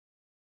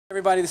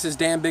Everybody, this is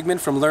Dan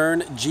Bigman from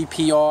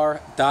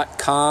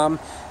LearnGPR.com,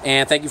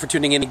 and thank you for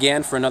tuning in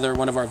again for another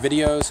one of our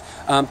videos.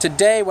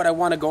 Today, what I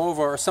want to go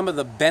over are some of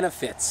the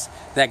benefits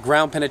that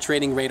ground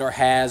penetrating radar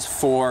has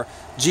for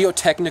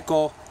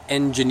geotechnical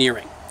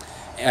engineering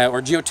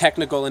or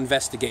geotechnical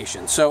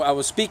investigation. So I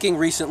was speaking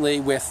recently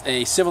with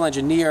a civil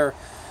engineer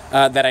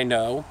that I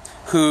know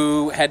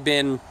who had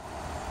been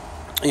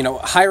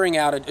hiring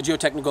out a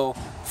geotechnical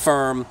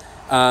firm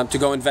to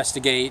go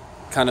investigate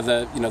kind of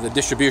the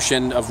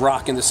distribution of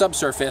rock in the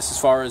subsurface as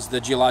far as the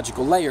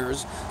geological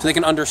layers, so they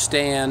can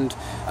understand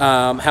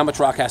how much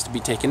rock has to be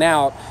taken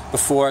out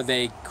before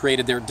they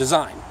created their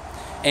design.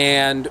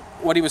 And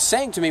what he was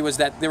saying to me was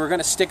that they were going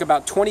to stick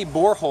about 20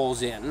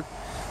 boreholes in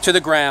to the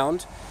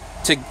ground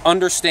to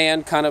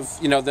understand kind of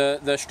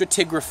the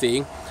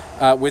stratigraphy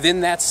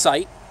within that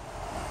site.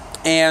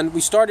 And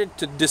we started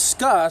to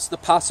discuss the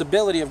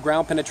possibility of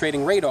ground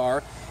penetrating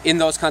radar in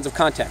those kinds of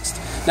contexts.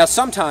 Now,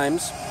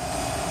 sometimes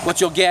what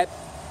you'll get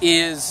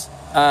is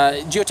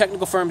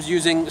geotechnical firms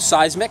using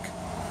seismic,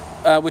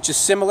 which is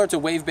similar to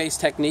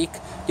wave-based technique,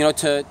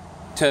 to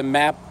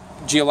map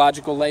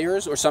geological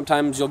layers, or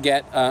sometimes you'll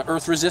get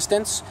earth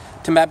resistance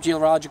to map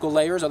geological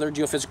layers, other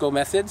geophysical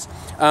methods.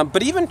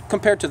 But even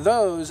compared to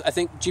those, I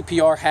think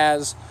GPR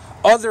has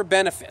other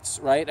benefits,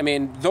 right? I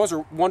mean, those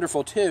are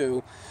wonderful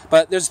too,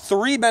 but there's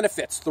three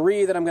benefits,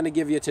 that I'm going to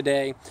give you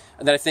today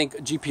that I think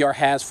GPR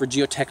has for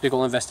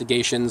geotechnical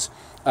investigations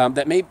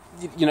that may,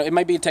 it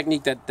might be a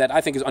technique that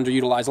I think is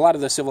underutilized. A lot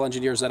of the civil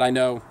engineers that I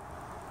know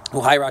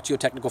who hire out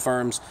geotechnical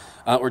firms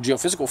or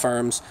geophysical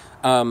firms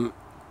don't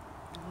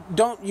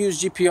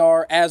use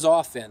GPR as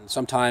often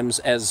sometimes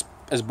as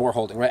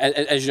boreholing, right?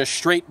 As just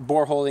straight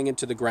boreholing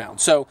into the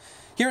ground. So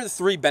here are the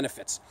three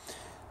benefits.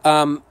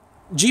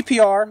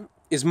 GPR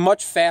is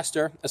much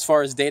faster as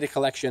far as data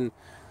collection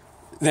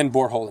than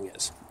boreholing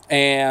is.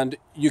 And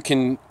you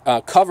can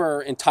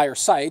cover entire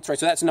sites, right?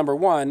 So that's number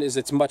one, is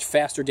it's much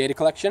faster data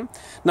collection.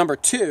 Number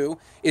two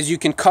is you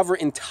can cover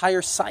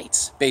entire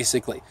sites,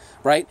 basically,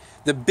 right?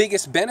 The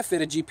biggest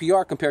benefit of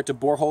GPR compared to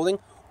boreholing,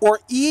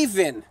 or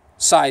even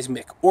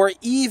seismic, or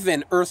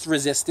even earth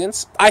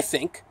resistance, I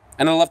think,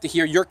 and I'd love to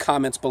hear your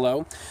comments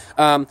below,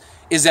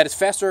 is that it's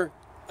faster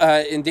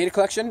in data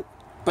collection.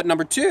 But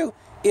number two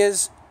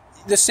is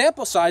the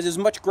sample size is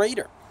much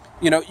greater.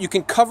 You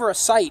can cover a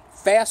site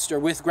faster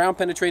with ground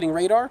penetrating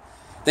radar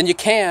than you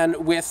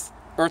can with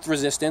earth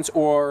resistance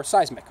or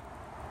seismic.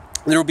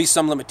 There will be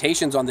some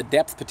limitations on the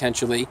depth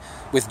potentially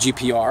with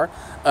GPR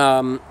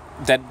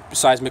that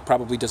seismic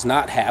probably does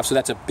not have, so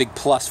that's a big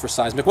plus for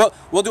seismic. Well,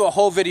 we'll do a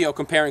whole video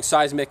comparing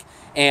seismic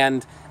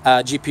and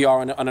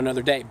GPR on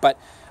another day, but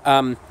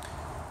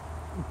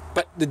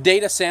the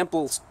data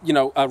samples,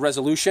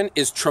 resolution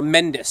is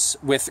tremendous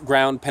with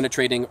ground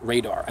penetrating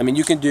radar. I mean,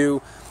 you can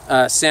do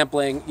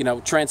sampling,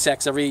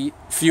 transects every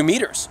few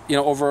meters,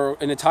 over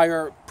an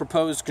entire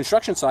proposed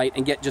construction site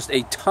and get just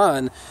a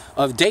ton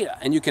of data.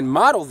 And you can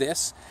model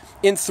this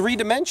in 3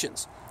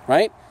 dimensions,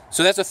 right?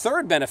 So that's a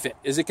third benefit,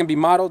 is it can be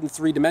modeled in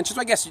 3 dimensions.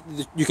 I guess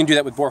you can do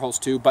that with boreholes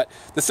too, but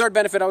the third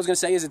benefit I was going to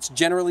say is it's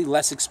generally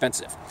less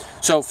expensive.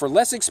 So for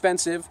less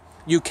expensive,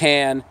 you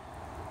can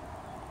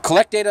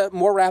collect data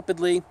more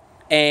rapidly,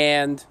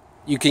 and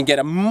you can get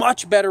a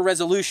much better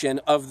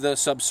resolution of the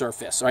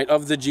subsurface, right,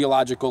 of the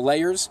geological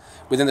layers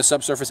within the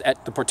subsurface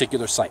at the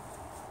particular site.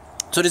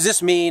 So does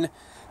this mean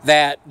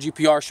that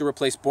GPR should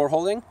replace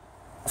boreholing?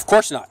 Of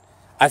course not.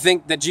 I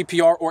think that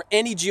GPR or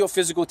any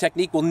geophysical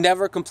technique will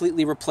never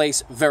completely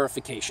replace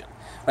verification,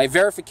 right?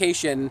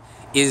 Verification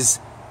is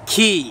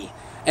key.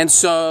 And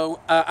so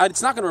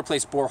it's not going to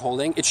replace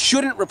boreholing. It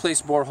shouldn't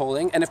replace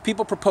boreholing. And if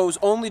people propose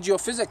only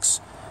geophysics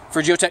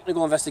for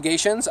geotechnical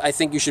investigations, I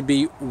think you should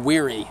be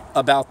weary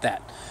about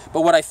that.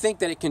 But what I think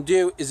that it can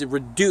do is it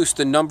reduce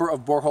the number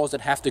of boreholes that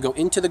have to go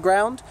into the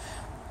ground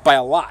by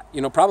a lot,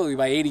 probably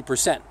by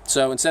 80%.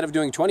 So instead of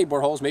doing 20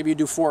 boreholes, maybe you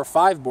do 4 or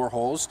 5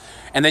 boreholes,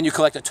 and then you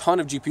collect a ton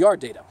of GPR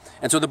data.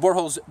 And so the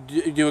boreholes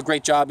do a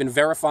great job in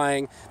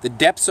verifying the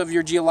depths of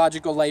your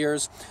geological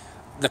layers,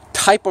 the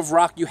type of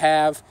rock you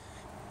have,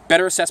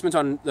 better assessment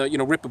on the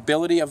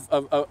rippability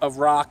of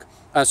rock,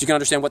 so you can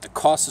understand what the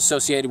costs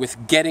associated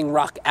with getting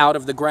rock out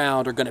of the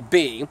ground are going to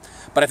be.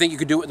 But I think you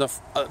could do it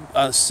with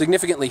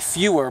significantly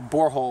fewer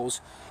boreholes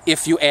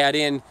if you add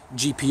in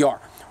GPR,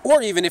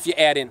 or even if you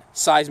add in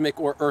seismic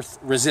or earth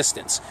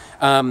resistance.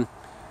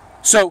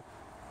 So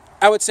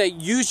I would say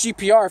use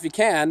GPR if you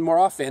can more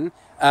often.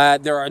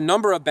 There are a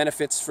number of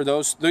benefits for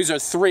those. These are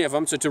 3 of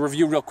them. So to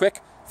review real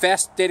quick: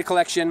 fast data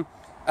collection,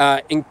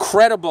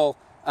 incredible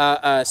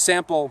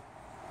sample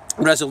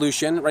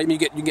resolution, right? I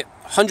mean, you get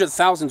hundreds,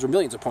 thousands, or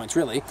millions of points,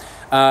 really,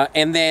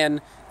 and then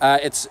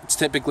it's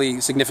typically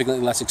significantly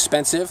less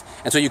expensive,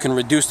 and so you can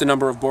reduce the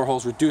number of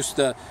boreholes, reduce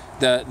the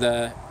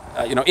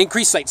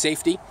increase site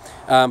safety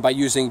by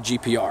using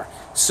GPR.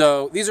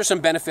 So these are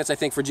some benefits I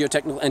think for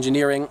geotechnical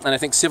engineering, and I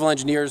think civil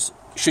engineers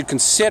should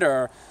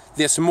consider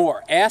this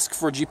more. Ask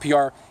for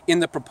GPR in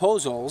the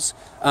proposals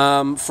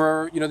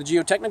for the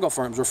geotechnical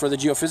firms or for the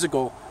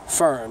geophysical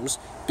firms,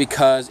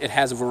 because it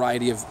has a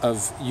variety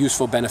of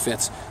useful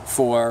benefits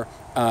for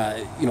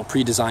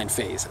pre-designed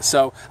phase.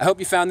 So I hope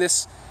you found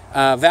this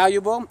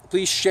valuable.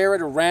 Please share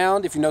it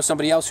around if you know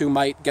somebody else who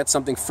might get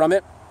something from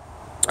it.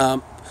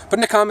 Put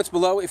in the comments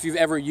below if you've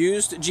ever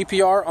used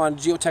GPR on a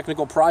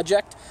geotechnical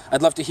project.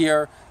 I'd love to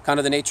hear kind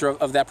of the nature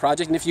of that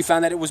project and if you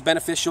found that it was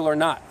beneficial or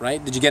not,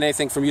 right? Did you get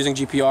anything from using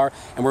GPR,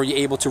 and were you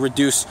able to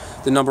reduce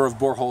the number of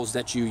boreholes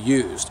that you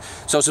used?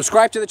 So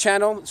subscribe to the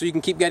channel so you can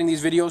keep getting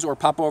these videos, or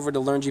pop over to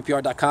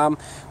LearnGPR.com,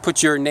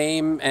 put your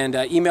name and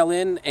email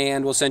in,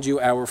 and we'll send you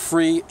our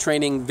free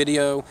training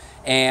video,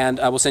 and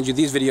I will send you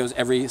these videos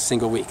every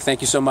single week.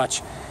 Thank you so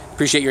much.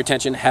 Appreciate your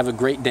attention. Have a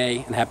great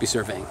day, and happy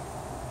surveying.